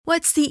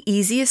What's the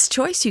easiest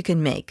choice you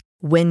can make?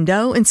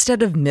 Window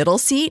instead of middle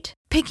seat?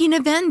 Picking a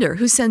vendor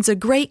who sends a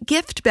great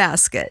gift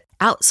basket?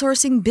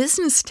 Outsourcing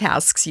business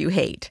tasks you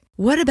hate?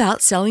 What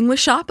about selling with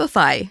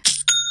Shopify?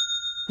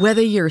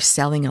 Whether you're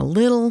selling a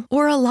little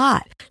or a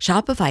lot,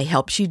 Shopify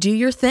helps you do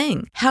your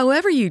thing,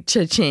 however you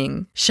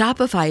cha-ching.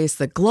 Shopify is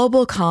the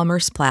global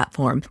commerce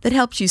platform that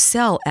helps you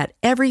sell at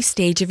every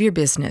stage of your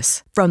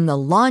business. From the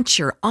launch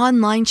your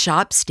online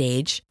shop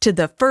stage to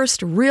the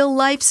first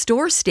real-life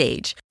store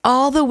stage,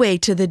 all the way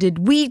to the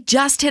did we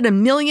just hit a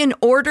million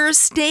orders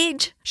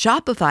stage.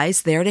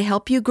 Shopify's there to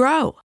help you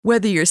grow.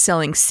 Whether you're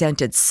selling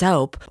scented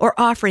soap or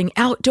offering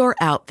outdoor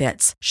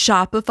outfits,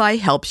 Shopify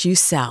helps you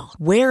sell.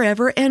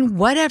 Wherever and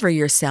whatever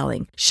you're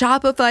selling,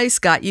 Shopify's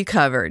got you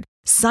covered.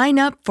 Sign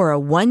up for a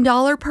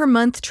 $1 per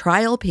month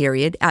trial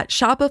period at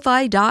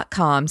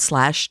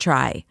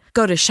shopify.com/try.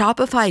 Go to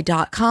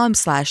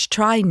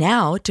shopify.com/try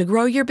now to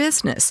grow your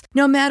business,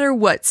 no matter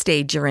what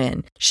stage you're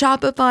in.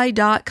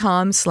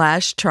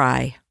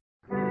 Shopify.com/try.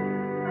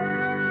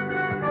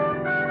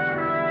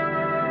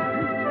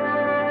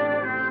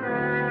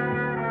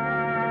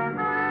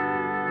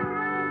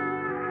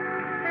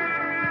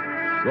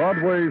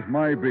 Broadway's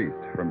My Beat,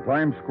 from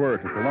Times Square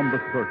to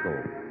Columbus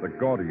Circle, the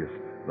gaudiest,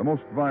 the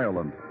most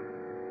violent,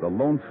 the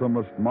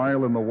lonesomest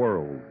mile in the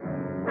world.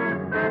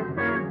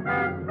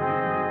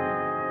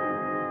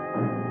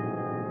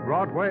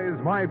 Broadway's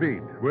My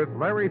Beat, with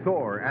Larry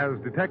Thor as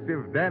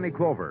Detective Danny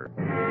Clover.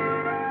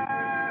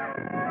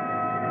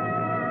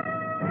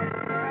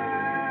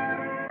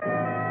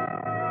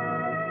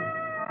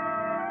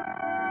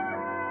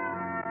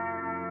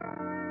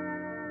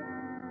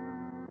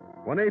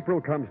 When April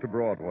comes to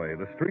Broadway,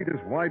 the street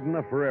is wide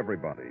enough for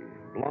everybody.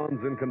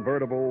 Blondes in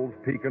convertibles,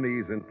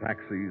 Pekingese in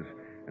taxis,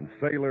 and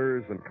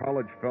sailors and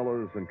college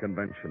fellows and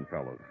convention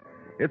fellows.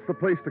 It's the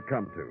place to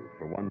come to,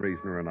 for one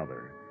reason or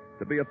another.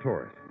 To be a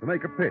tourist, to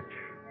make a pitch,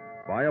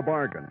 buy a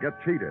bargain,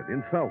 get cheated,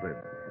 insulted,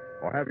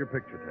 or have your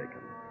picture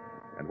taken.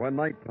 And when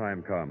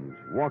nighttime comes,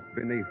 walk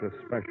beneath a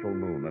special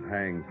moon that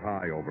hangs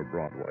high over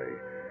Broadway.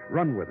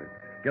 Run with it.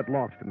 Get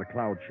lost in the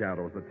cloud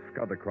shadows that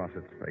scud across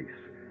its face.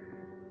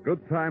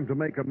 Good time to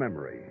make a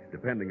memory,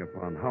 depending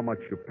upon how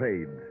much you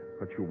paid,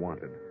 what you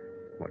wanted,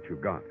 what you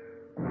got.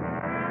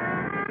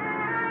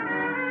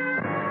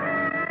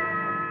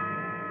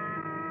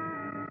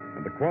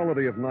 And the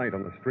quality of night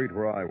on the street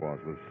where I was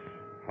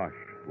hush,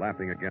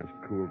 lapping against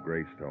cool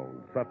gray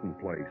stone, Sutton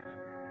Place.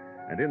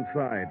 And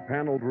inside,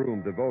 paneled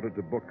room devoted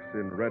to books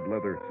in red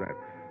leather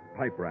sets,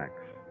 pipe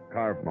racks,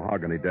 carved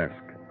mahogany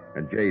desk,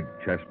 and jade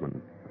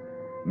chessmen.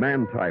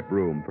 Man-type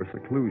room for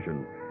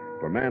seclusion,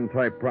 for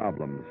man-type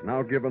problems,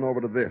 now given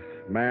over to this,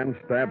 man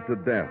stabbed to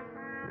death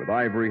with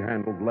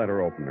ivory-handled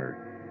letter opener.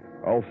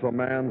 Also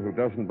man who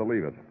doesn't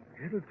believe it.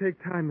 It'll take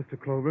time, Mr.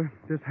 Clover.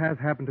 This has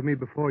happened to me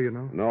before, you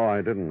know. No,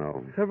 I didn't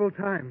know. Several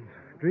times.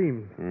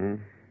 Dreams.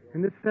 Mm-hmm.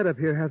 And this setup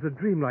here has a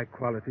dreamlike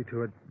quality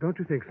to it. Don't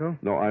you think so?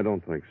 No, I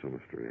don't think so,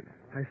 Mr. Reed.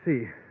 I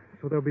see.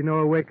 So there'll be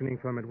no awakening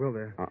from it, will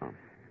there? Uh-uh.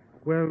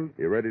 Well...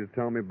 You ready to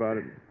tell me about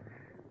it?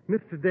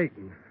 Mr.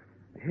 Dayton.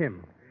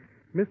 Him.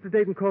 Mr.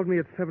 Dayton called me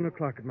at 7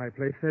 o'clock at my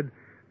place, said,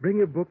 bring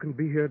your book and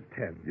be here at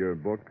 10. Your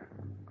book?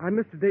 I'm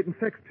Mr. Dayton's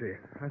secretary.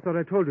 I thought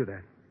I told you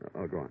that.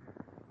 Oh, go on.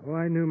 Oh,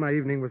 I knew my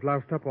evening was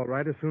loused up all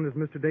right as soon as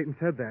Mr. Dayton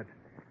said that.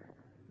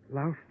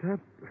 Loused up?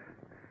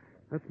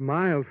 That's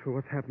mild for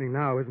what's happening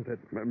now, isn't it?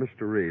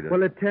 Mr. Reed...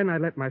 Well, at 10, I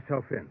let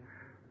myself in.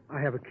 I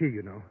have a key,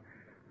 you know.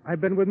 I've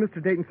been with Mr.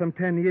 Dayton some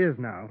 10 years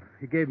now.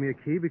 He gave me a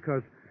key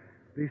because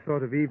these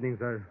sort of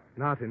evenings are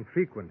not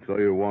infrequent. So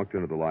you walked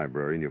into the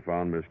library and you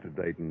found Mr.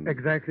 Dayton...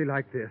 Exactly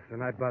like this,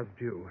 and I buzzed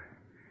you.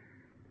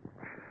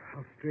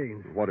 How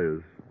strange. What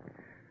is?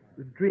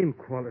 The dream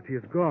quality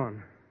is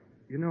gone.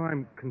 You know,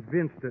 I'm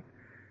convinced that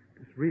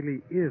this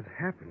really is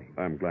happening.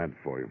 I'm glad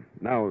for you.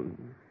 Now,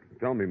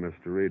 tell me,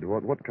 Mr. Reed,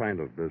 what kind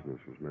of business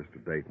was Mr.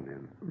 Dayton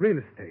in? Real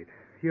estate.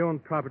 He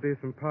owned properties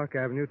from Park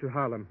Avenue to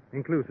Harlem,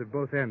 inclusive,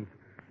 both ends.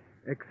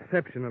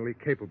 Exceptionally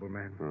capable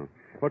man. Oh.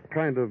 What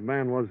kind of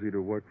man was he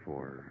to work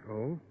for?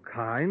 Oh,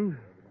 kind,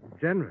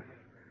 generous.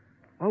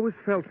 Always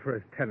felt for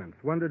his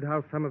tenants, wondered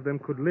how some of them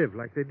could live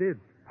like they did.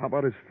 How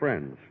about his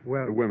friends?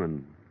 Well... The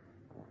women?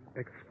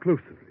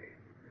 Exclusively.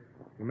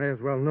 You may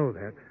as well know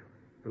that.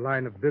 The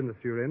line of business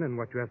you're in and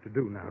what you have to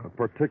do now. A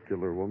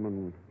particular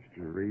woman,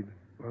 Mr. Reed?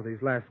 Well,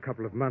 these last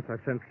couple of months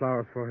I've sent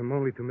flowers for him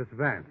only to Miss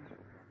Vance.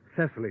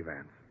 Cecily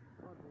Vance.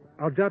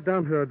 I'll jot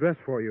down her address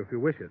for you if you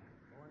wish it.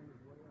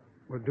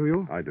 Well, do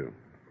you? I do.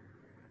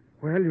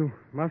 Well, you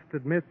must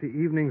admit the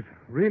evening's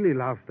really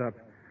loused up.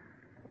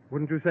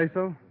 Wouldn't you say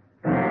so?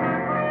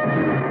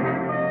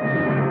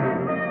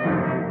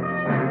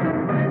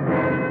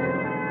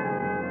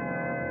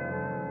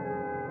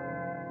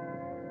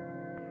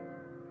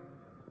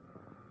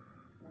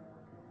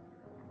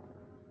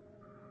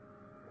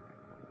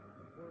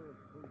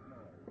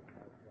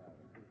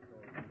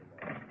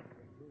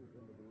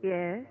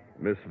 Yes?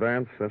 Miss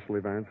Vance, Cecily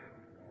Vance?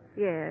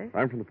 Yes.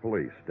 I'm from the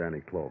police,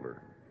 Danny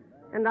Clover.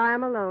 And I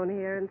am alone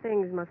here, and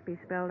things must be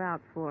spelled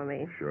out for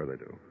me. Sure they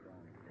do.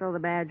 So the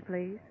badge,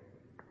 please.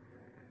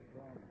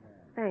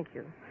 Thank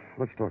you.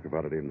 Let's talk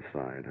about it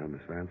inside, huh,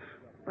 Miss Vance?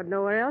 But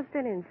nowhere else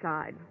than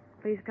inside.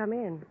 Please come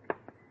in.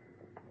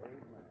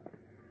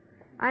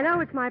 I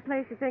know it's my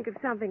place to think of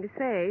something to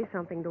say,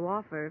 something to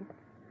offer.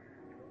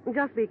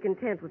 Just be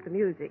content with the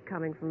music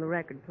coming from the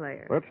record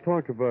player. Let's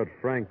talk about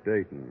Frank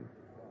Dayton.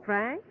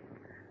 Frank?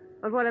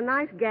 But what a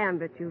nice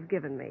gambit you've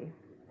given me.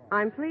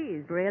 I'm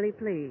pleased, really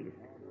pleased.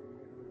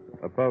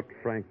 About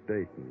Frank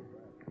Dayton.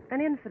 An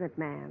infinite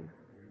man.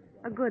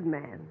 A good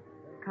man.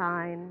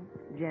 Kind,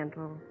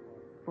 gentle,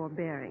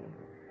 forbearing.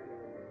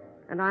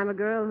 And I'm a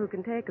girl who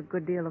can take a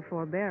good deal of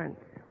forbearance.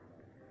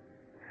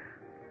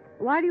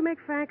 Why do you make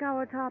Frank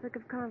our topic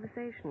of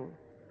conversation?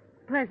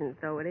 Pleasant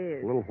though it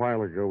is. A little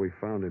while ago, we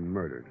found him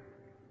murdered.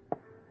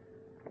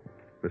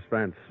 Miss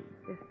Vance.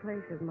 This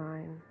place is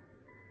mine.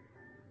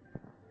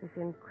 This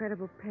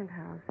incredible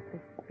penthouse,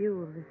 this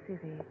view of the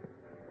city.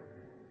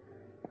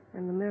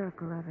 And the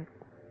miracle of it.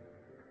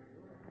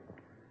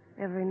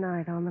 Every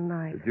night on the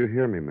night. Did you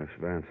hear me, Miss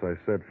Vance? I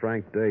said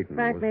Frank Dayton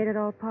Frank made it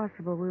all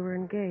possible. We were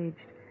engaged.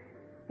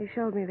 He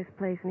showed me this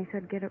place, and he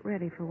said, get it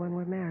ready for when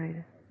we're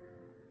married.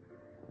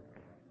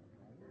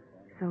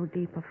 So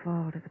deep a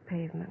fall to the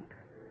pavement.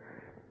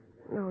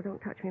 No, don't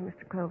touch me,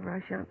 Mr. Clover.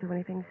 I shan't do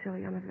anything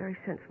silly. I'm a very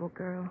sensible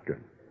girl.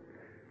 Good.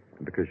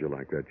 And because you're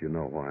like that, you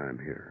know why I'm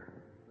here.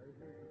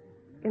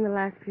 In the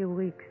last few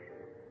weeks,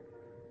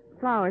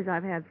 flowers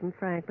I've had from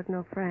Frank, but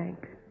no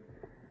Frank.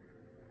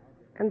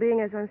 And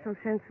being as I'm so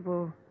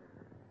sensible,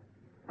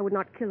 I would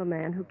not kill a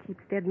man who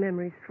keeps dead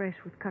memories fresh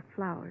with cut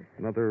flowers.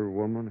 Another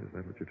woman? Is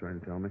that what you're trying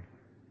to tell me?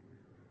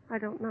 I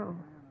don't know.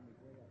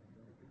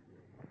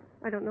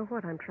 I don't know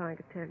what I'm trying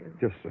to tell you.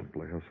 Just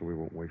simply, so we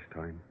won't waste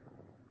time.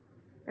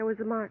 There was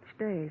a March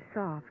day,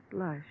 soft,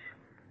 lush,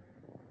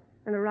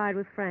 and a ride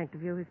with Frank to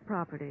view his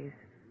properties.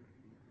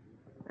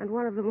 And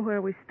one of them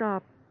where we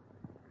stopped.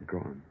 Go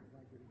on.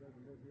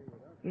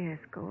 Yes,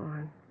 go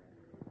on.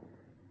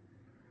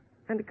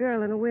 And a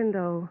girl in a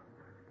window.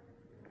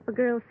 A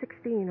girl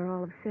 16 or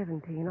all of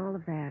 17, all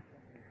of that.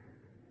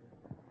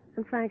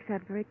 And Frank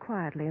sat very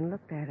quietly and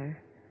looked at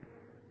her.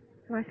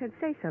 And I said,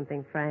 say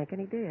something, Frank, and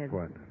he did.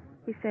 What?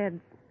 He said,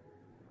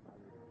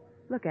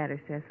 look at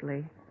her,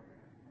 Cecily,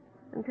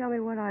 and tell me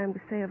what I am to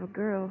say of a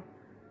girl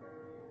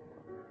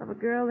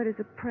that is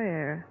a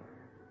prayer,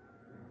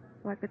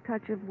 like the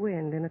touch of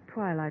wind in a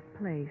twilight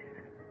place.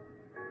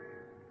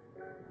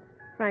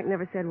 Frank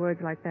never said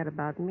words like that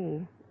about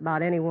me,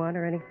 about anyone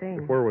or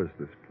anything. Where was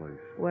this place?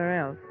 Where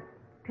else?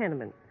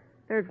 Tenement.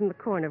 Third from the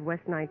corner of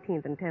West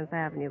 19th and 10th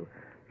Avenue.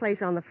 Place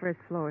on the first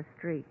floor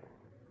street.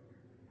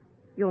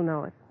 You'll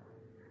know it.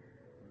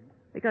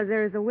 Because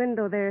there is a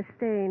window there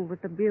stained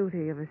with the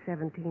beauty of a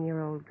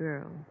 17-year-old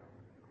girl.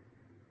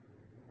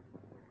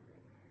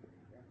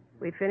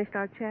 We finished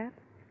our chat?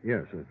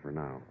 Yes, for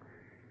now.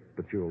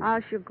 But you'll... I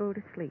shall go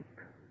to sleep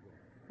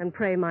and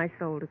pray my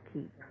soul to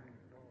keep.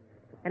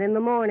 And in the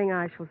morning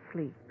I shall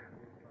sleep.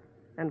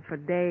 And for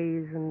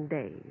days and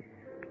days.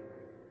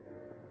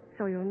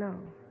 So you'll know.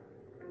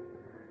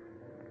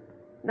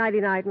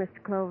 Nighty-night,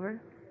 Mr. Clover.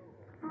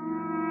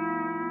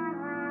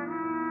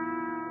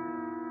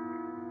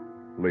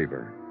 Leave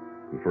her.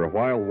 And for a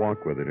while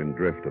walk with it in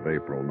drift of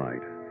April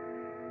night.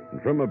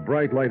 And from a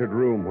bright lighted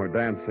room where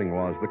dancing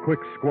was, the quick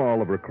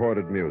squall of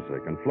recorded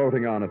music, and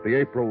floating on it the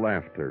April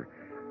laughter,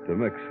 to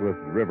mix with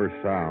river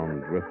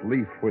sound, with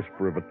leaf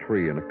whisper of a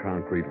tree in a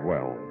concrete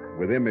well,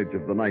 with image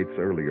of the night's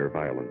earlier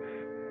violence.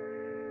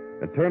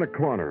 And turn a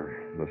corner,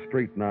 the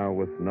street now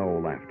with no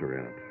laughter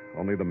in it,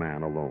 only the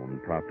man alone,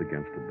 propped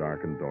against a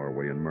darkened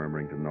doorway and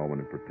murmuring to no one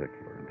in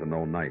particular, and to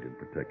no night in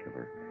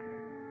particular.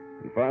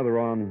 And farther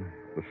on,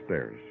 the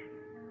stairs,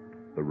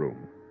 the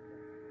room,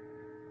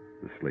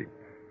 the sleep.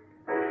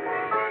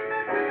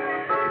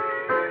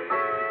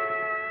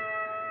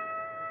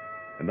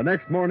 And the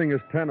next morning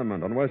is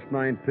tenement on West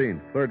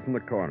 19th, third from the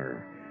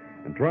corner.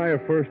 And try a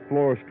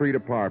first-floor street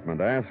apartment.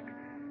 Ask,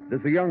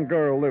 does a young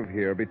girl live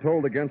here? Be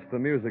told against the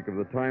music of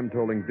the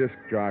time-tolling disc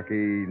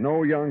jockey,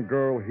 no young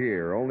girl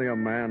here, only a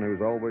man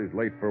who's always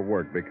late for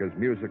work because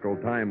musical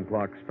time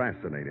clocks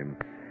fascinate him.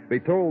 Be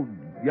told,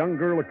 young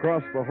girl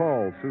across the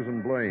hall,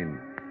 Susan Blaine.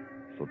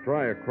 So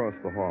try across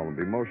the hall and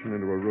be motioned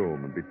into a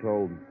room and be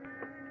told...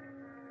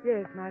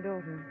 Yes, my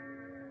daughter.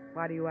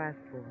 Why do you ask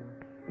for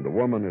her? And the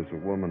woman is a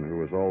woman who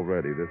has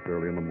already, this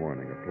early in the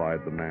morning,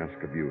 applied the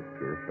mask of youth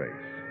to her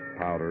face.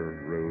 Powder,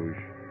 rouge,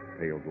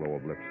 pale glow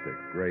of lipstick,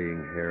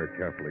 graying hair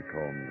carefully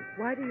combed.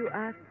 Why do you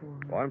ask for her?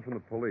 Well, I'm from the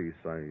police.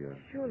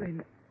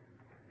 Surely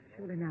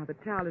now the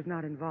child has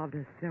not involved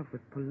herself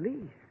with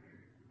police.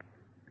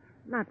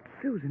 Not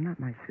Susan, not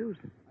my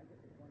Susan.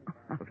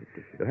 How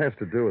ridiculous. It has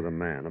to do with a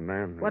man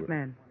who... What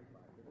man?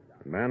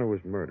 A man who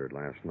was murdered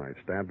last night,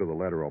 stabbed with a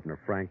letter opener,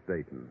 Frank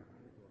Dayton.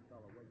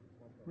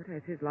 What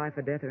has his life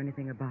or death or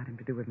anything about him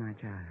to do with my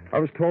child? I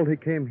was told he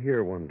came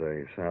here one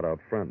day, sat out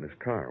front in his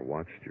car,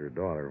 watched your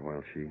daughter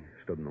while she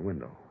stood in the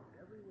window.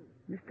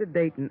 Mr.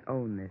 Dayton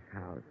owned this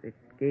house. It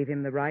gave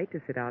him the right to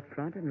sit out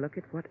front and look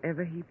at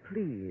whatever he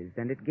pleased,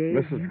 and it gave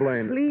Mrs. him...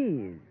 Blaine...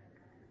 Please.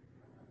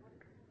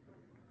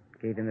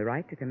 It gave him the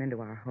right to come into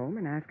our home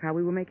and ask how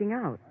we were making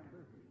out.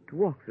 to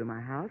walk through my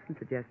house and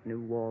suggest new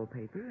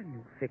wallpaper and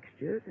new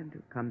fixtures and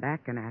to come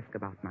back and ask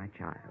about my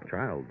child.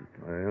 Child?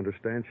 I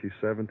understand she's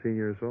 17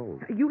 years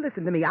old. You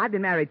listen to me. I've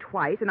been married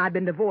twice, and I've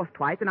been divorced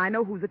twice, and I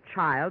know who's a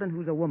child and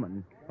who's a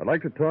woman. I'd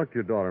like to talk to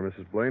your daughter,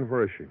 Mrs. Blaine.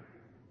 Where is she?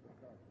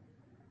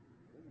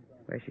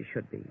 Where she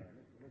should be.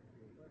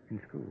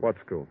 In school. What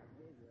school?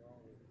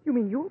 You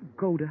mean you'll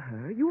go to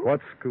her?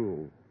 What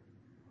school?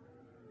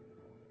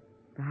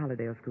 The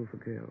Hollydale School for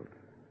Girls.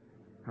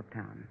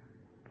 Uptown.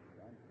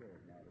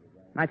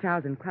 My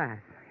child's in class.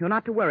 You're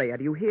not to worry her.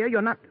 Do you hear?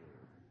 You're not...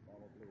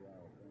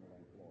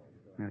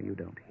 No, you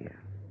don't hear.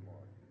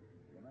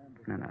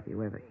 None of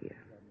you ever hear.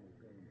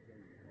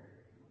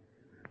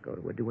 Go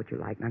to her, do what you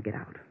like. Now get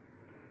out.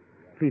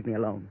 Leave me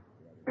alone.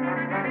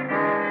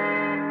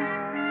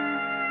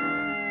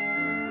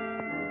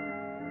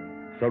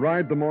 So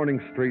ride the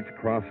morning streets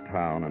across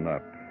town and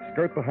up.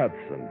 Skirt the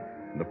Hudson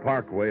and the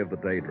parkway of the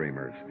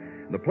daydreamers.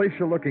 The place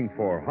you're looking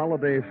for,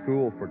 Holiday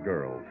School for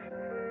Girls.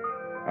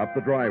 Up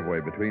the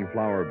driveway between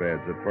flower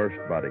beds at first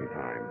budding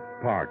time.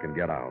 Park and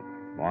get out.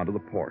 Onto the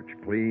porch,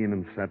 clean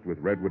and set with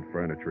redwood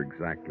furniture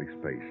exactly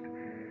spaced.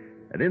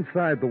 And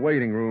inside the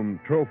waiting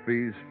room,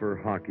 trophies for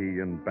hockey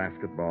and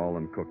basketball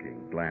and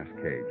cooking, glass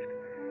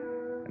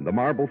caged. And the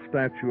marble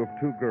statue of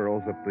two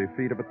girls at the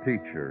feet of a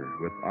teacher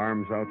with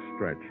arms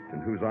outstretched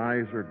and whose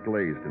eyes are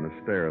glazed in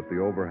a stare at the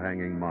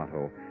overhanging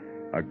motto,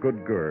 "A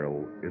good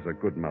girl is a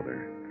good mother."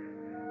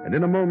 And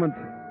in a moment,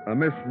 a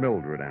Miss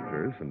Mildred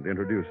enters and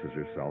introduces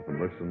herself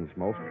and listens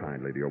most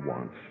kindly to your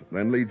wants,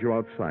 then leads you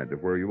outside to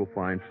where you will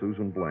find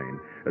Susan Blaine.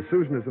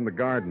 Susan is in the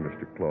garden,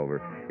 Mr.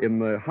 Clover, in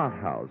the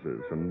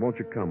hothouses, and won't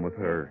you come with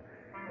her?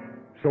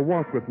 So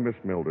walk with Miss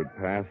Mildred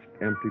past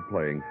empty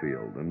playing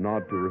field and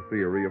nod to her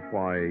theory of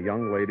why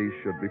young ladies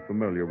should be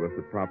familiar with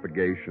the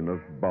propagation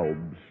of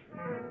bulbs,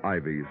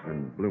 ivies,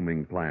 and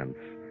blooming plants.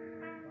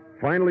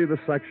 Finally, the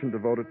section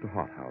devoted to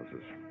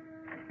hothouses.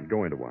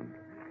 Go into one.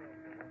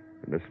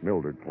 Miss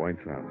Mildred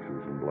points out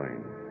Susan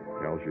Blaine.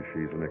 Tells you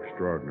she's an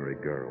extraordinary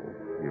girl.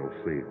 You'll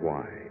see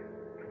why.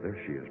 There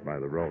she is by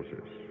the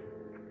roses.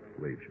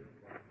 Leaves you.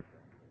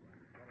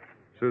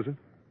 Susan?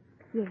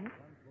 Yes?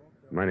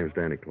 My name's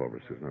Danny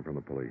Clover, Susan. I'm from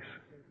the police.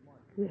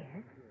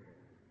 Yes?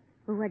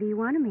 Well, what do you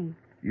want of me?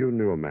 You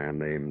knew a man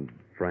named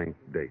Frank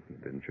Dayton,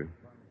 didn't you?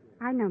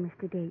 I know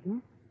Mr.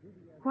 Dayton.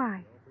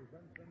 Why?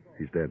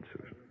 He's dead,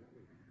 Susan.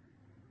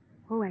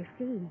 Oh, I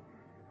see.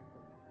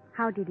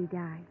 How did he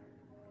die?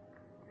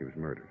 He was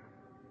murdered.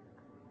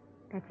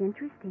 That's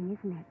interesting,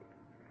 isn't it?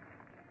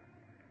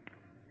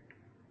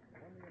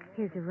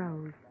 Here's a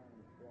rose.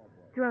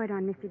 Throw it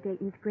on Mr.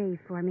 Dayton's grave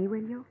for me,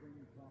 will you?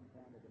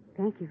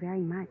 Thank you very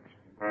much.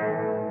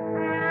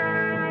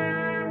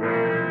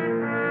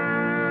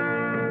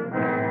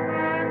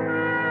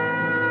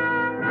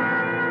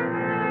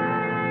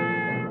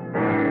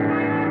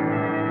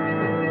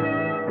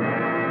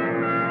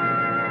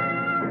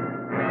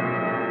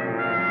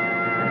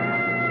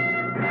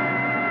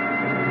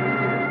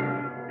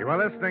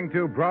 Listening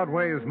to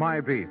Broadway's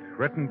My Beat,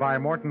 written by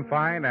Morton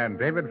Fine and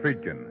David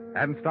Friedkin,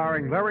 and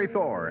starring Larry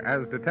Thor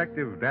as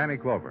Detective Danny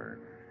Clover.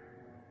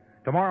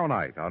 Tomorrow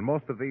night, on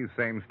most of these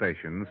same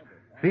stations,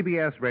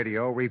 CBS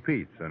Radio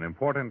repeats an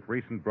important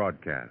recent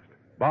broadcast,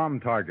 Bomb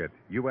Target,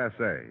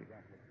 USA.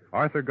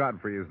 Arthur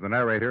Godfrey is the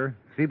narrator.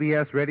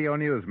 CBS Radio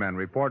newsmen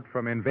report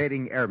from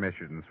invading air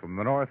missions from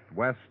the north,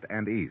 west,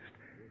 and east.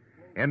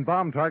 In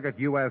Bomb Target,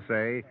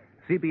 USA,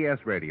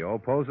 CBS Radio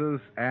poses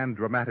and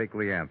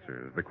dramatically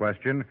answers the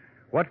question,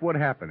 what would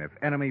happen if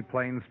enemy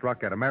planes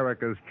struck at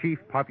America's chief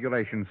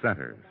population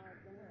centers?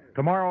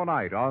 Tomorrow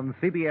night on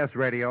CBS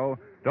Radio,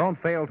 don't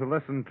fail to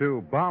listen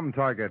to Bomb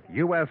Target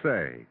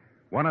USA,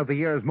 one of the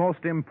year's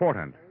most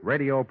important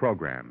radio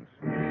programs.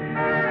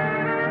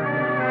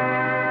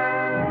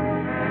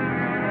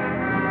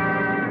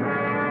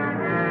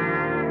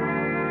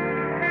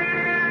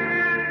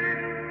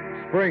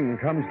 Spring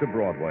comes to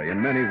Broadway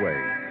in many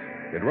ways.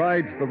 It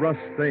rides the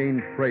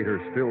rust-stained freighter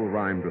still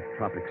rhymed with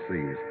tropic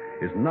seas,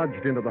 is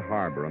nudged into the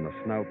harbor on the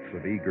snouts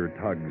of eager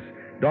tugs,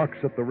 docks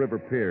at the river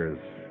piers,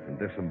 and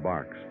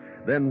disembarks.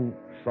 Then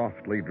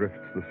softly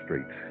drifts the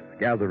streets,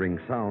 gathering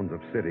sounds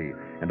of city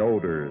and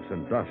odors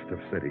and dust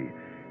of city,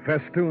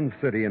 festoons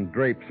city in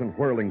drapes and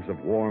whirlings of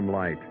warm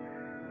light,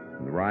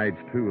 and rides,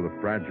 too, the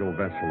fragile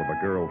vessel of a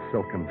girl's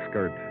silken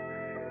skirt.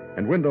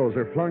 And windows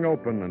are flung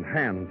open and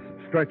hands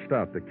stretched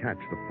out to catch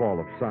the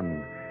fall of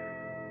sun.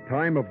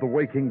 Time of the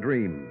waking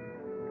dream,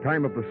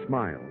 time of the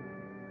smile.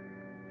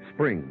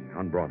 Spring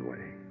on Broadway.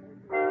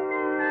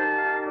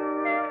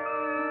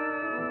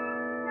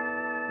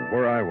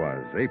 Where I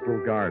was,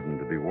 April garden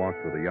to be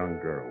walked with a young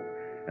girl,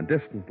 and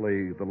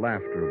distantly the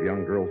laughter of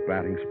young girls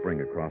batting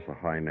spring across a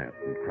high net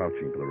and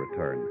crouching for the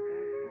return,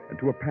 and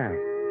to a path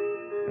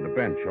and a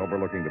bench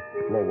overlooking the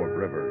flow of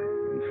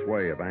river and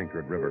sway of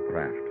anchored river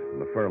craft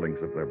and the furlings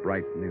of their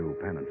bright new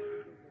pennants.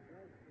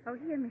 Oh,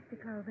 here,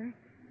 Mr. Clover.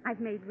 I've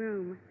made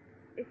room.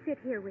 Sit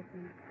here with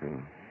me.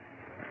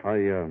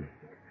 I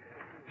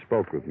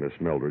spoke with Miss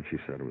Mildred. She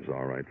said it was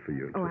all right for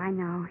you. Oh, I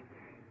know.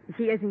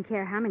 She doesn't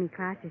care how many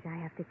classes I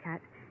have to cut.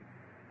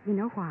 You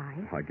know why?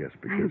 I guess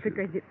because...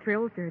 Because it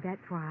thrills her,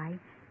 that's why.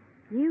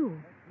 You,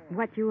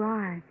 what you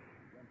are,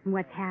 and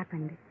what's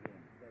happened.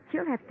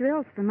 She'll have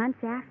thrills for months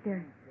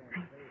after.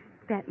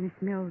 That Miss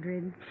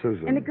Mildred.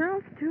 Susan. And the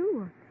girls,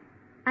 too.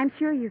 I'm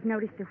sure you've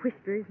noticed the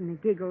whispers and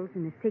the giggles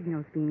and the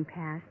signals being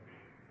passed.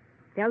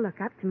 They'll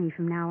look up to me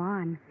from now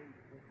on.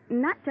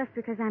 Not just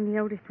because I'm the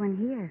oldest one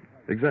here.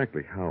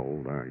 Exactly how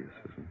old are you,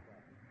 Susan?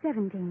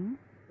 17.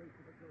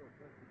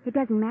 It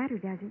doesn't matter,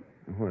 does it?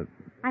 What?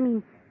 I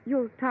mean,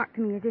 you'll talk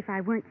to me as if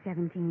I weren't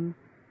 17,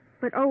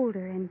 but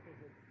older, and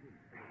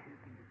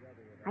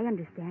I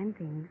understand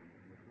things.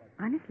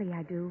 Honestly,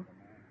 I do.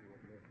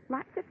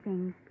 Lots of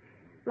things.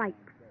 Like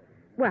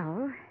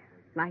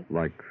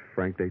Like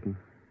Frank Dayton?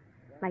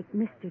 Like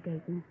Mr.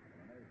 Dayton.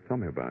 Tell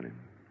me about him.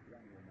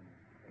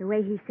 The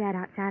way he sat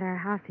outside our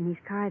house in his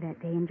car that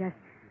day and just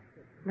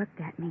looked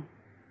at me.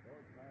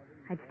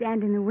 I'd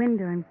stand in the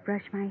window and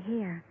brush my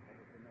hair.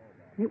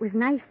 And it was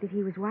nice that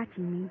he was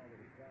watching me.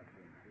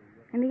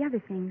 And the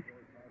other things.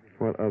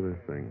 What other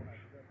things?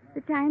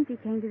 The times he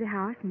came to the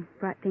house and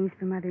brought things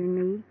for Mother and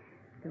me.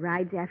 The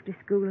rides after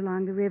school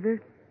along the river,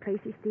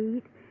 places to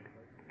eat,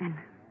 and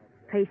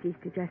places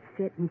to just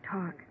sit and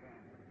talk.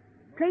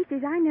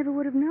 Places I never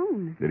would have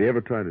known. Did he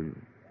ever try to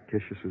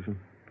kiss you, Susan?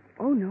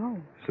 Oh, no.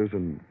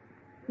 Susan,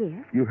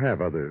 Yes? you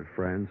have other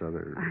friends,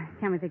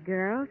 Some of the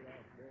girls.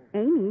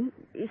 Amy,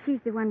 she's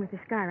the one with the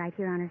scar right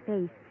here on her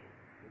face.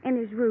 And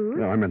there's Ruth.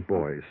 No, I meant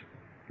boys.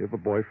 You have a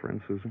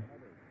boyfriend, Susan?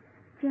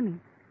 Jimmy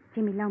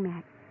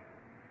Lomax.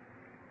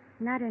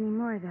 Not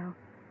anymore,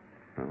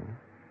 though. Oh.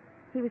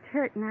 He was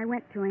hurt, and I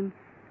went to him.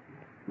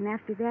 And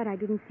after that, I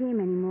didn't see him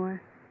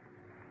anymore.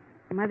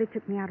 Mother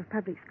took me out of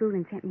public school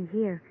and sent me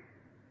here,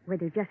 where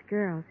they're just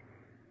girls.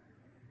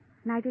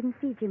 And I didn't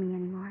see Jimmy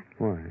anymore.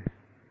 Why?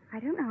 I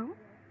don't know.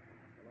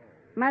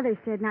 Mother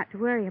said not to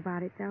worry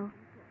about it, though.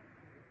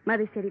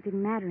 Mother said it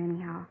didn't matter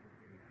anyhow.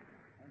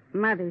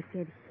 Mother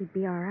said he'd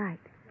be all right.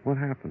 What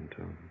happened to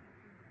him?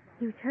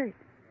 He was hurt.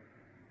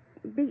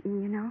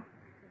 Beaten, you know.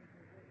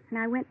 And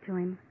I went to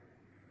him.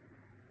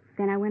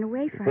 Then I went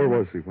away from Where him.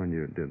 was he when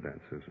you did that,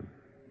 Susan?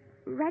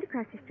 Right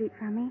across the street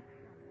from me.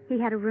 He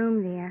had a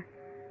room there.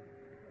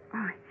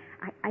 Oh,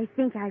 I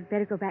think I'd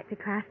better go back to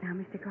class now,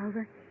 Mr.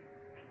 Culver.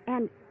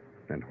 And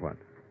And what?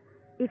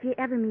 if you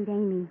ever meet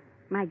Amy,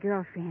 my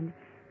girlfriend,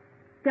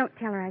 don't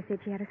tell her I said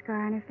she had a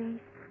scar on her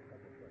face.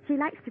 She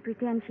likes to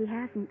pretend she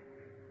hasn't.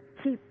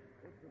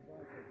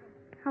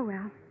 Oh,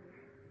 well.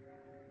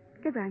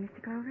 Goodbye,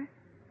 Mr. Culver.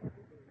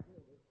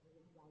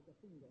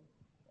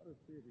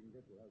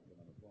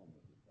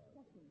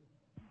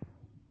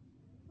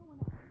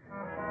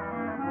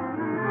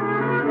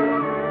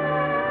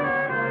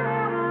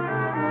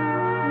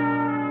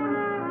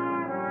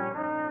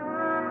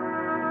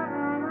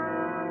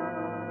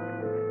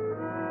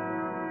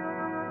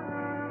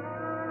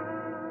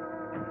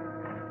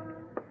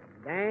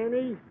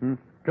 Danny?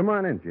 Come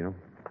on in, Gino.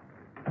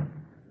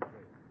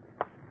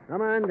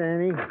 Come on,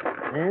 Danny.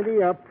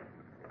 Ante up.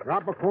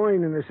 Drop a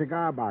coin in the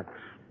cigar box.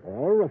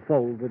 Or a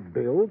folded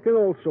bill can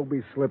also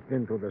be slipped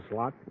into the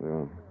slot.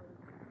 Yeah.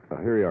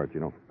 Here you are,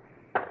 Gino.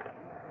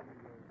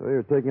 So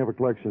you're taking up a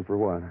collection for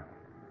what?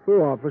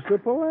 For Officer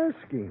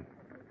Pulaski.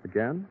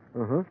 Again?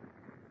 Uh-huh.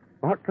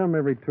 How come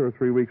every 2 or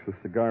 3 weeks the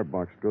cigar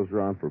box goes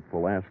around for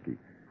Pulaski?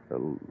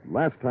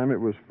 Last time it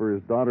was for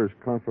his daughter's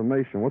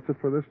confirmation. What's it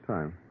for this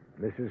time?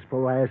 Mrs.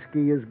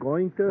 Pulaski is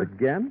going to...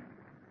 Again?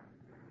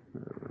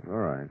 All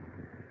right.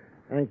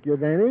 Thank you,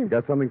 Danny.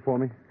 Got something for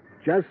me?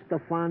 Just a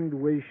fond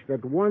wish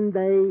that one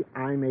day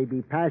I may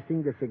be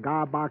passing the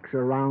cigar box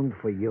around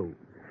for you.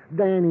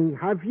 Danny,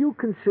 have you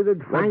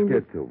considered finding...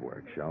 Let's get to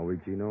work, shall we,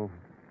 Gino?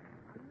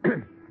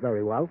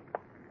 Very well.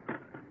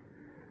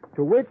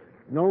 To wit,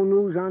 no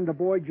news on the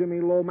boy Jimmy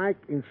Lomax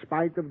in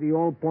spite of the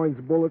All Points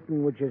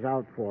Bulletin which is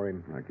out for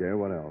him. Okay,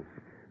 what else?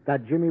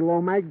 That Jimmy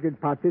Lomax did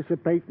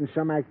participate in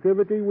some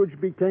activity which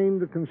became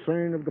the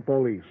concern of the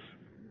police.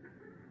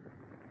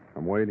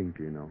 I'm waiting,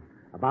 Gino.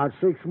 About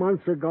 6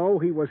 months ago,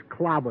 he was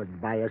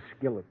clobbered by a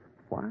skillet.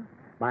 What?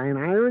 By an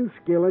iron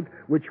skillet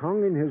which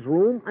hung in his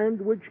room and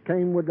which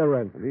came with the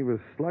rent. And he was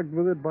slugged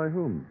with it by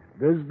whom?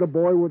 This the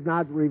boy would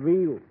not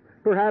reveal.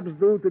 Perhaps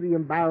due to the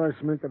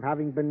embarrassment of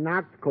having been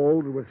knocked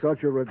cold with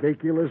such a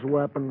ridiculous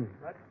weapon.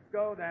 Let's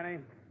go, Danny.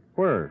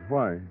 Where?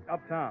 Why?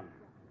 Uptown.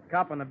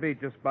 Cop on the beat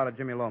just spotted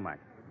Jimmy Lomax.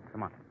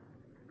 Come on.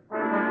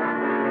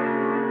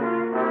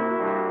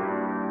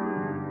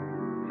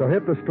 So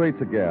hit the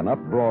streets again, up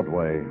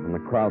Broadway, and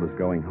the crowd is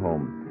going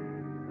home.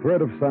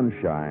 Thread of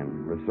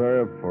sunshine,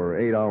 reserved for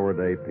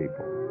 8-hour-a-day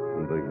people.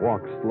 And they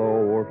walk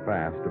slow or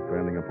fast,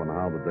 depending upon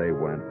how the day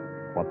went,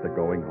 what they're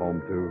going home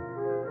to,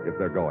 if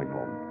they're going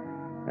home.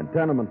 And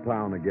tenement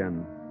town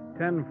again.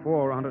 10-4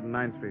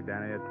 109th Street,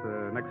 Danny. It's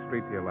the next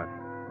street to your left.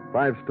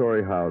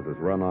 5-story houses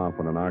run off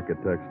on an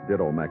architect's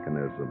ditto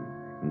mechanism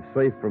and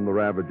safe from the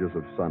ravages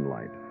of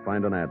sunlight.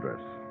 Find an address.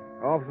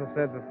 Officer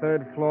said the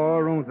 3rd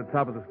floor, room's at the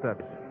top of the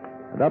steps.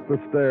 And up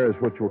the stairs,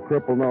 which will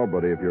cripple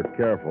nobody if you're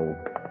careful,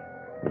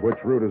 and which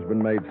route has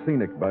been made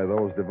scenic by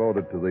those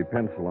devoted to the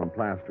pencil on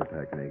plaster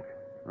technique.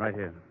 Right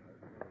here.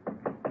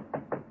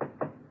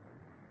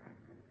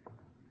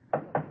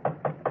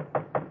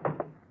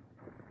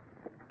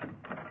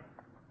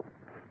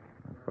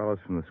 fellows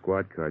from the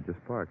squad car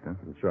just parked, huh?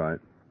 That's right.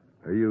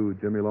 Are you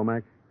Jimmy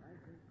Lomax?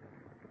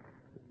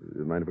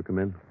 Mind if I come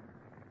in?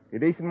 You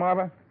decent,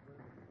 Marva?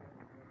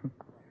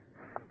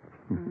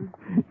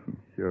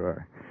 Sure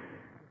are.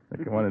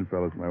 Now, come on in,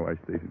 fellas. My wife's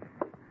decent.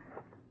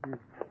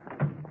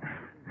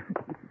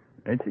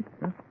 Ain't she?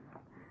 Huh?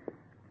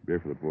 Beer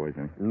for the boys,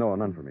 honey. No,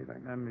 none for me,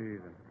 thanks. Not me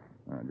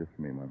either. Just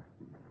for me, Mom.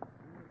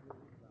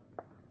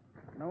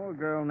 Know a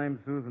girl named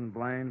Susan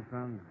Blaine,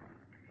 son?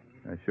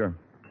 Sure.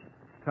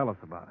 Tell us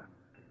about her.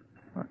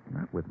 What?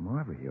 Not with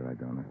Marva here, I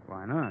don't know.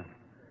 Why not?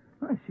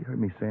 Well, she heard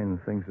me saying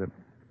the things that...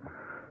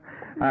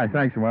 All right,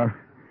 thanks, Marva.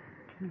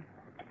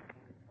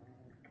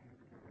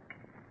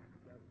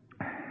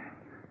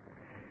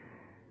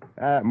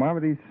 Marva,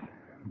 these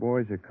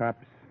boys are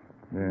cops.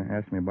 They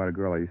asked me about a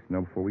girl I used to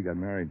know before we got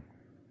married.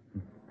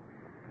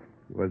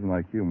 It wasn't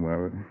like you,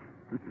 Marva.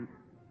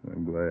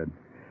 I'm glad.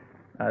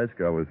 This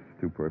girl was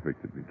too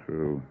perfect to be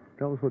true.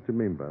 Tell us what you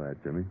mean by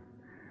that, Jimmy.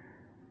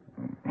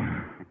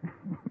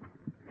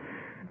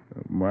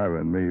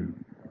 Marva and me...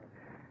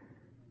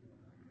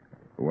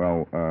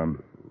 Well,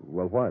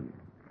 Well, what?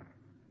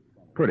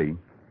 pretty.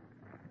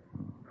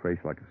 Face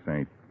like a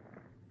saint.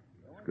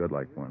 It's good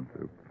like one,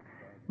 too.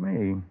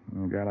 Me,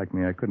 a guy like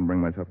me, I couldn't bring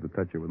myself to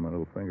touch her with my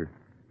little finger.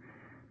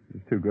 It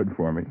was too good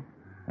for me.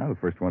 I was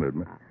the first one to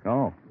admit.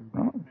 Oh,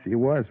 she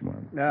was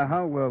one.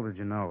 How well did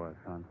you know her,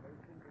 son?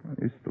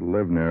 I used to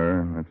live near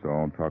her, that's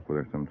all. Talk with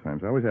her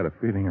sometimes. I always had a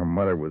feeling her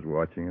mother was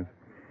watching us.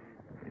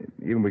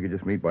 Even we could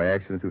just meet by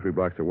accident 2-3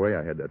 blocks away,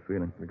 I had that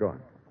feeling. Go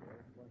on.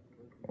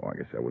 Oh, I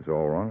guess I was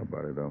all wrong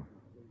about her, though.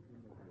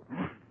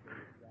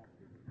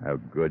 How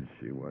good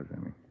she was, I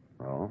mean.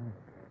 Oh?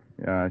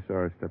 Yeah, I saw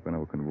her step into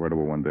a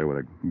convertible one day with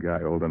a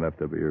guy old enough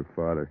to be her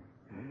father.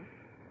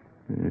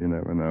 You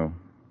never know.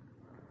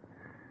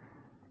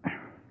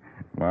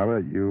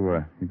 Marva,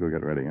 you go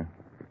get ready,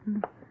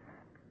 huh?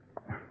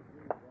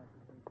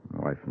 My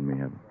wife and me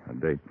have a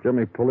date.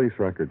 Jimmy, police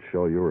records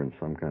show you were in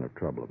some kind of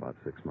trouble about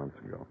 6 months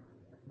ago.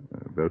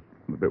 The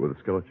bit with the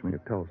skillet, you mean?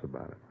 Tell us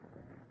about it.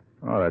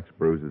 Oh, that's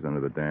bruises under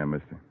the dam,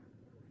 mister.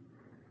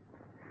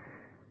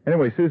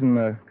 Anyway,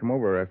 Susan come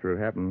over after it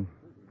happened.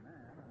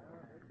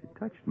 She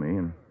touched me,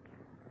 and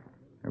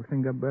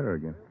everything got better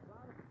again.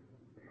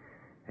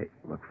 Hey,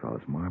 look,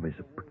 fellas, Marva's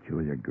a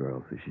peculiar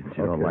girl. So she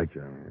don't like...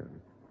 Jimmy.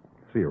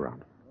 See you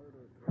around.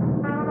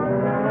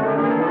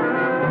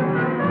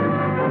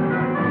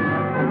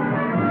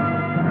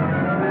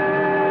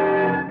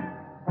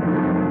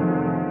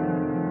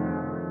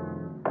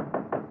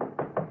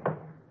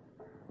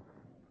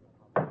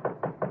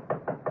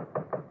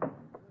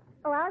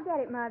 Oh, I'll get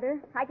it, Mother.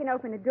 I can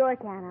open the door,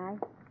 can't I?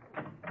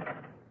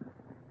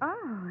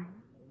 Oh,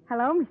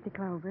 hello, Mr.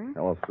 Clover.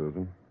 Hello,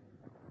 Susan.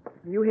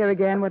 You here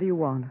again? What do you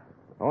want?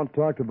 I want to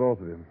talk to both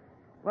of you.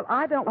 Well,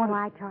 I don't want Oh,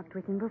 I talked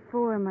with him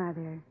before,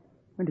 Mother.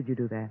 When did you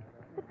do that?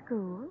 At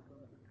school.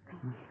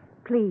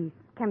 Please,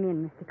 come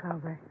in, Mr.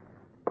 Clover.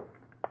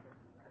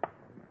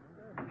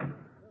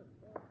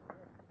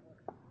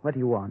 What do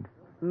you want?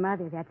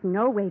 Mother, that's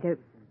no way to...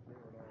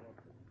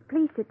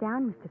 Please sit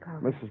down, Mr.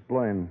 Clover. Mrs.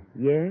 Blaine,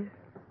 Yes?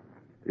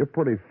 you're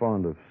pretty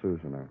fond of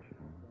Susan, aren't you?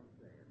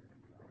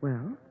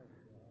 Well,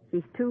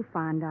 She's too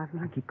fond of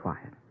me. now keep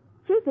quiet.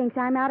 She thinks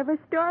I'm out of a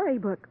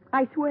storybook.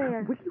 I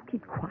swear. Will you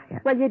keep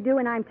quiet? Well, you do,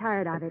 and I'm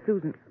tired of it.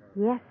 Susan,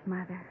 Yes,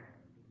 Mother.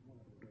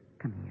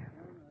 come here.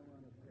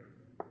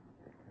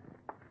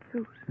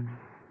 Susan,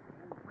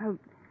 Well,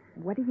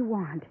 what do you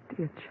want?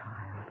 dear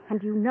child.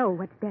 And you know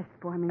what's best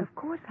for me. Of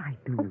course I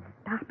do. Oh,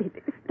 stop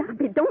it.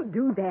 Stop it. Don't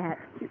do that.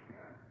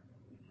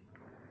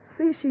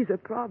 See, she's a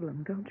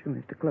problem, don't you,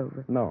 Mr.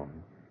 Clover? No,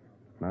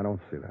 I don't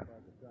see that.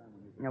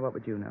 Now, what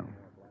would you know?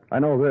 I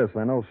know this.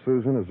 I know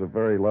Susan is a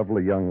very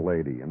lovely young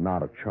lady and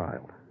not a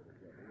child.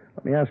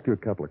 Let me ask you a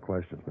couple of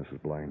questions,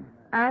 Mrs. Blaine.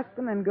 Ask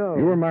them and go.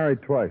 You were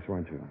married twice,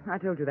 weren't you? I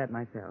told you that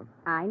myself.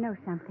 I know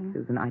something.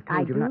 Susan, I I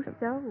told you do not to...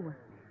 so.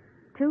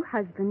 2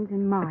 husbands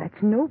and Mark.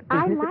 That's no business.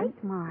 I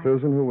like Mark.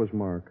 Susan, who was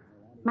Mark?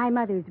 My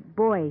mother's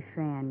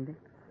boyfriend.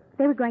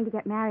 They were going to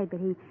get married, but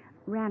he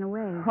ran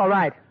away. All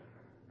right.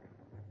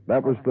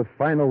 That was the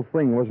final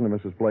thing, wasn't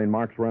it, Mrs. Blaine?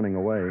 Mark's running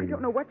away. I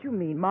don't know what you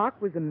mean. Mark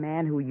was a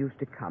man who used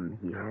to come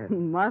here.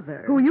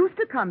 Mother. Who used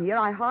to come here.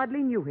 I hardly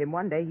knew him.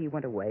 One day he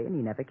went away and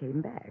he never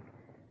came back.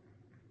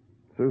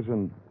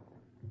 Susan,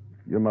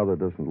 your mother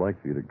doesn't like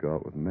for you to go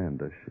out with men,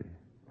 does she?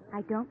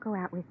 I don't go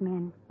out with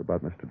men. What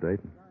about Mr.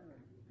 Dayton?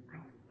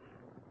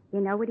 You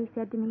know what he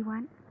said to me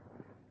once?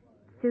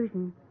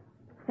 Susan,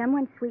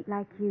 someone sweet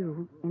like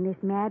you in this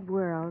mad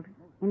world,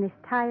 in this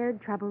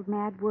tired, troubled,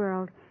 mad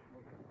world.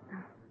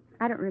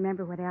 I don't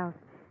remember what else.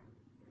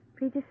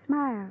 But he just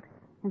smiled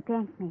and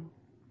thanked me.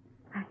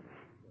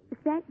 He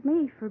thanked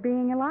me for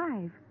being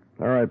alive.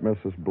 All right,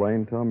 Mrs.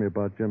 Blaine, tell me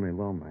about Jimmy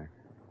Lomax.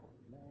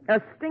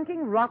 A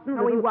stinking, rotten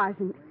No, he little...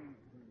 wasn't.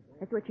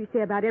 That's what you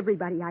say about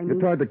everybody I meet. You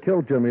tried to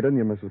kill Jimmy, didn't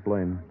you, Mrs.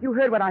 Blaine? You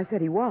heard what I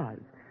said he was.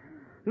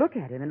 Look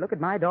at him and look at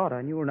my daughter,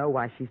 and you'll know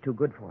why she's too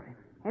good for him.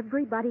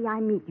 Everybody I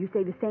meet, you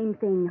say the same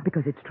thing.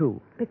 Because it's true.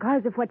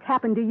 Because of what's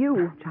happened to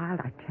you.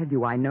 Child, I tell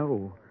you, I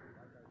know.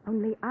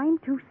 Only I'm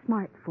too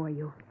smart for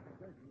you.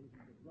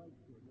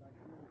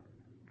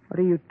 What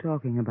are you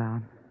talking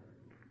about?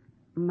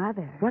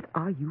 Mother. What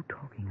are you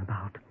talking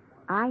about?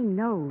 I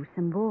know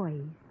some boys.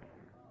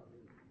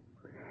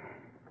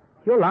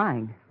 You're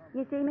lying.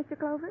 You see, Mr.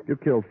 Clover? You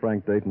killed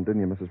Frank Dayton,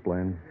 didn't you, Mrs.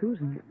 Blaine?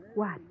 Susan,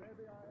 What?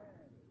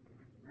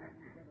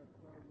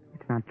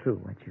 it's not true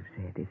what you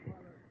said, is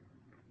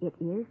it? It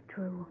is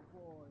true.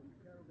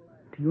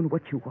 Do you know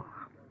what you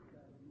are?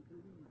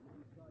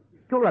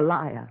 You're a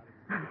liar.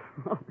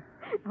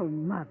 Oh,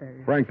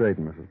 Mother. Frank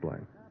Dayton, Mrs.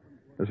 Blaine.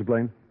 Mrs.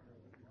 Blaine?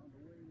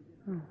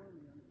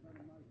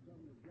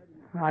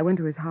 Well, I went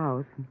to his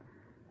house and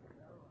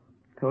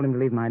told him to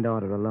leave my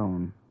daughter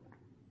alone.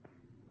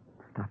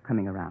 Stop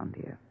coming around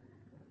here.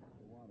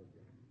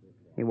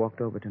 He walked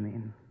over to me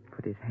and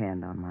put his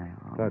hand on my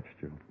arm.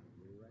 Touched you.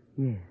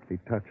 Yes. He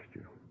touched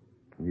you.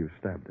 And you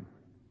stabbed him.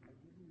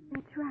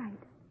 That's right.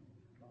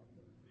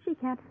 She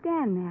can't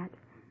stand that.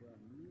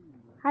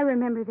 I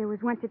remember there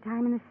was once a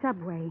time in the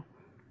subway.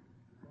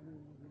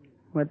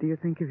 What do you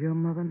think of your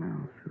mother now,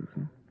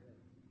 Susan?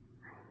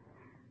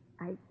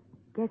 I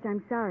guess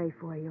I'm sorry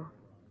for you.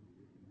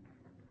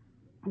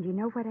 And you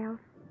know what else?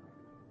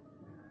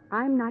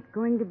 I'm not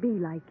going to be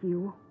like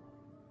you.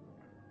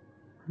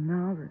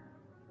 Now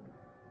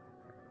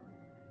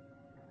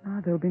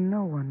there'll be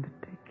no one to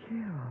take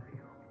care of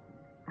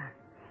you.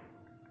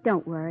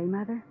 Don't worry,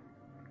 Mother.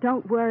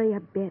 Don't worry a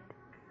bit.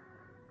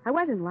 I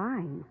wasn't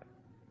lying.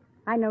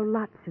 I know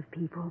lots of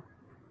people.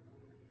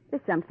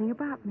 There's something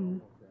about me.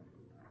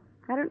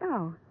 I don't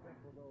know.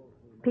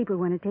 People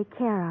want to take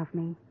care of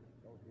me.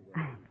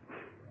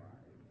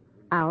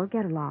 I'll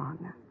get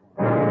along.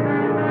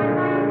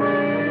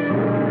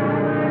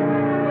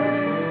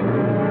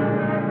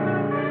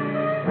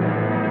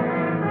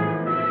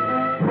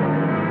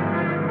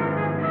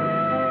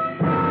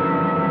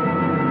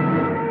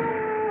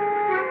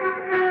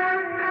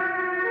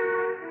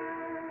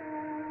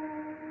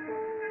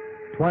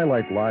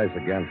 Twilight lies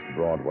against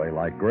Broadway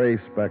like gray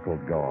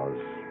speckled gauze,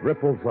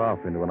 ripples off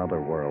into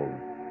another world.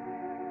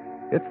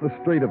 It's the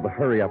street of the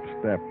hurry-up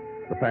step,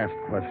 the fast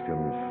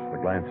questions, the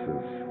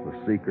glances, the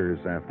seekers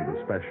after the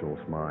special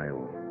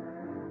smile.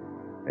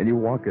 And you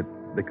walk it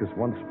because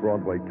once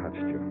Broadway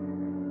touched you,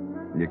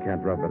 and you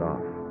can't rub it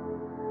off.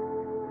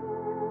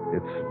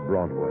 It's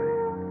Broadway,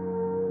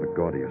 the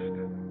gaudiest,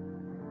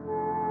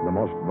 the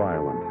most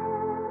violent,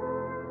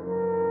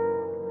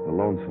 the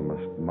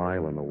lonesomest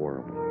mile in the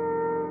world.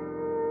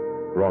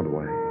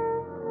 Broadway,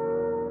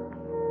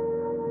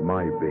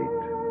 my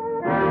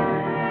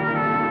beat.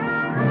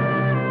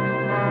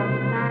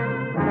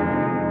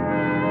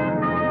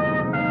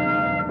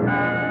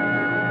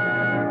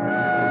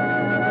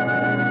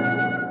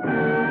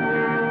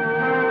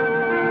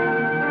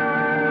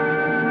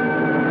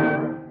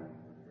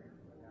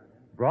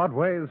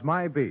 Broadway's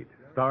My Beat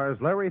stars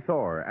Larry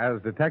Thor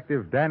as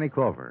Detective Danny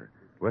Clover,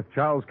 with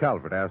Charles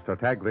Calvert as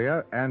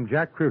Tartaglia and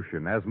Jack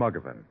Crucian as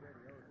Muggavan.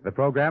 The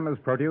program is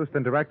produced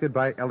and directed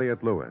by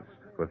Elliott Lewis,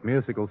 with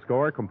musical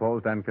score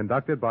composed and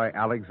conducted by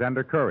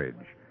Alexander Courage.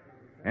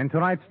 In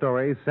tonight's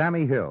story,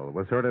 Sammy Hill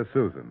was heard as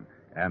Susan,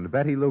 and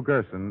Betty Lou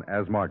Gerson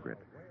as Margaret.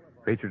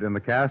 Featured in the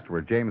cast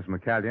were James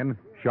McCallion,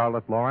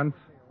 Charlotte Lawrence,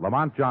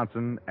 Lamont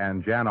Johnson,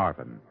 and Jan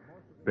Arvin.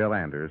 Bill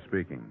Anders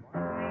speaking.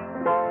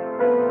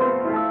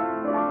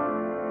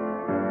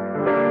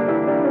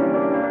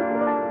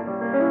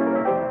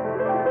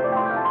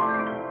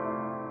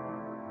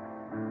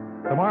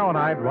 Tomorrow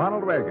night,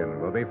 Ronald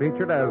Reagan will be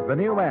featured as the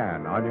new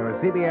man on your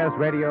CBS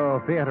Radio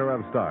Theater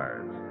of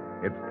Stars.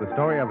 It's the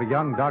story of a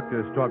young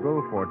doctor's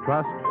struggle for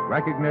trust,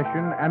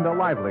 recognition, and a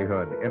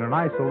livelihood in an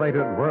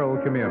isolated rural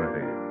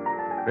community.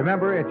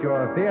 Remember, it's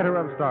your Theater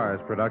of Stars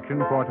production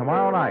for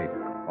tomorrow night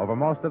over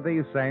most of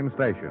these same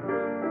stations.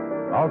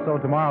 Also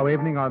tomorrow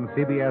evening on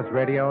CBS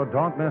Radio,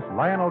 don't miss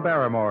Lionel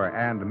Barrymore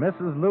and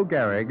Mrs. Lou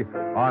Gehrig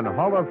on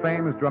Hall of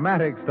Fame's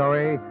dramatic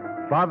story,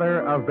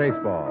 Father of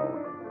Baseball.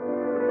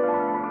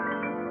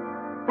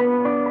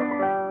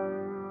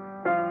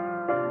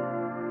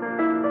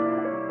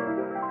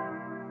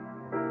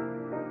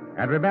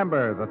 And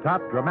remember, the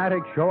top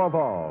dramatic show of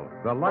all,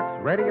 the Lux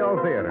Radio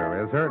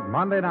Theater, is heard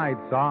Monday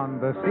nights on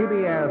the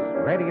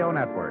CBS Radio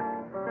Network.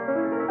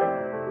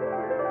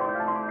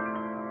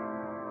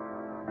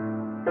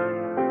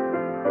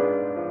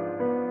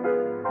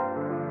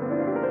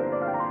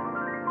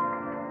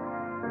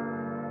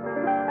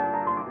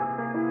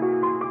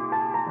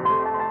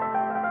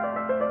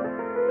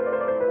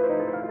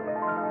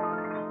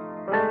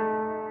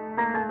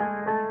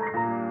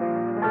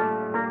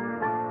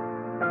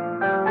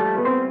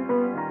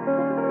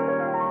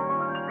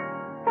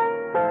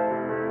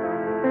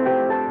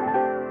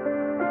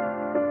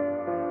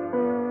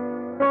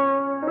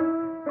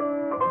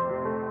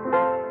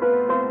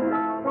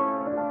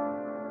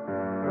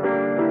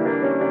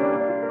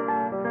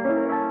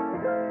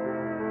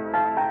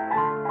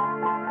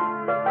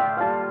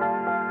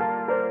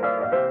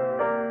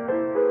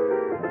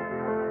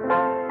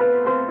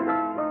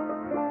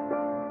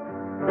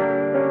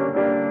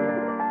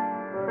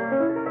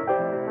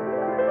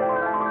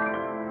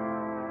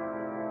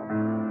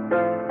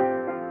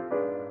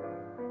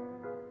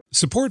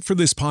 Support for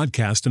this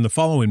podcast and the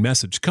following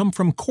message come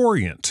from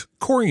Corient.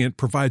 Corient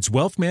provides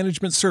wealth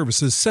management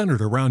services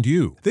centered around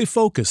you. They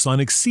focus on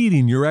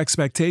exceeding your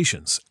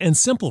expectations and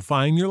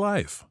simplifying your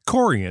life.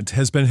 Corient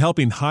has been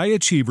helping high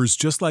achievers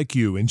just like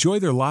you enjoy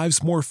their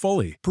lives more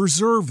fully,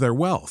 preserve their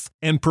wealth,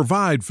 and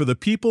provide for the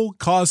people,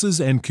 causes,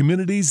 and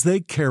communities they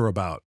care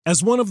about.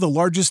 As one of the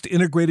largest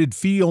integrated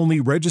fee-only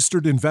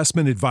registered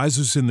investment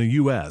advisors in the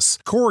U.S.,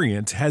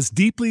 Corient has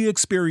deeply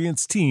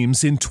experienced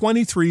teams in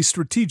 23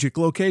 strategic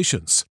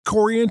locations.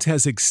 Corient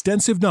has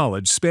extensive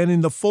knowledge spanning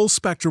the full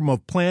spectrum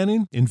of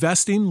planning,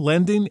 investing,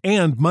 lending,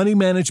 and money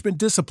management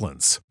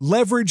disciplines.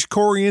 Leverage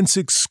Corient's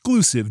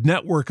exclusive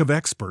network of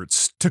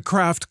experts to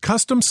craft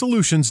custom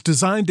solutions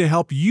designed to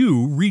help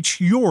you reach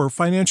your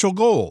financial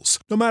goals,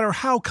 no matter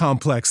how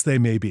complex they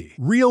may be.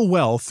 Real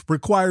wealth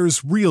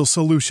requires real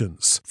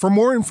solutions. For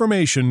more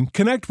information,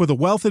 connect with a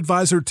wealth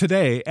advisor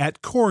today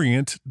at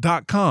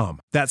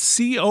Corient.com. That's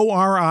Corient.com.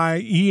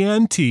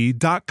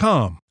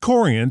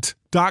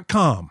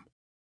 Corient.com.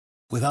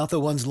 Without the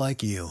ones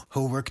like you,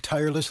 who work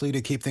tirelessly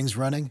to keep things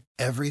running,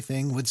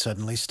 everything would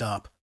suddenly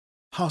stop.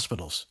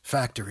 Hospitals,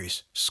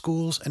 factories,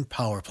 schools, and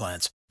power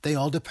plants, they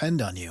all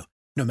depend on you.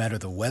 No matter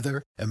the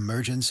weather,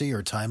 emergency,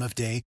 or time of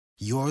day,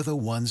 you're the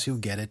ones who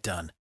get it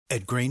done.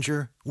 At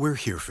Grainger, we're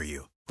here for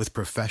you with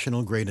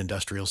professional-grade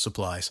industrial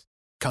supplies.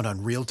 Count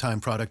on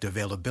real-time product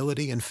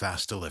availability and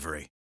fast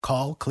delivery.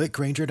 Call, click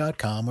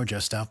Grainger.com, or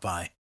just stop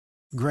by.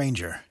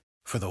 Grainger,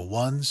 for the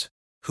ones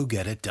who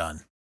get it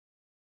done.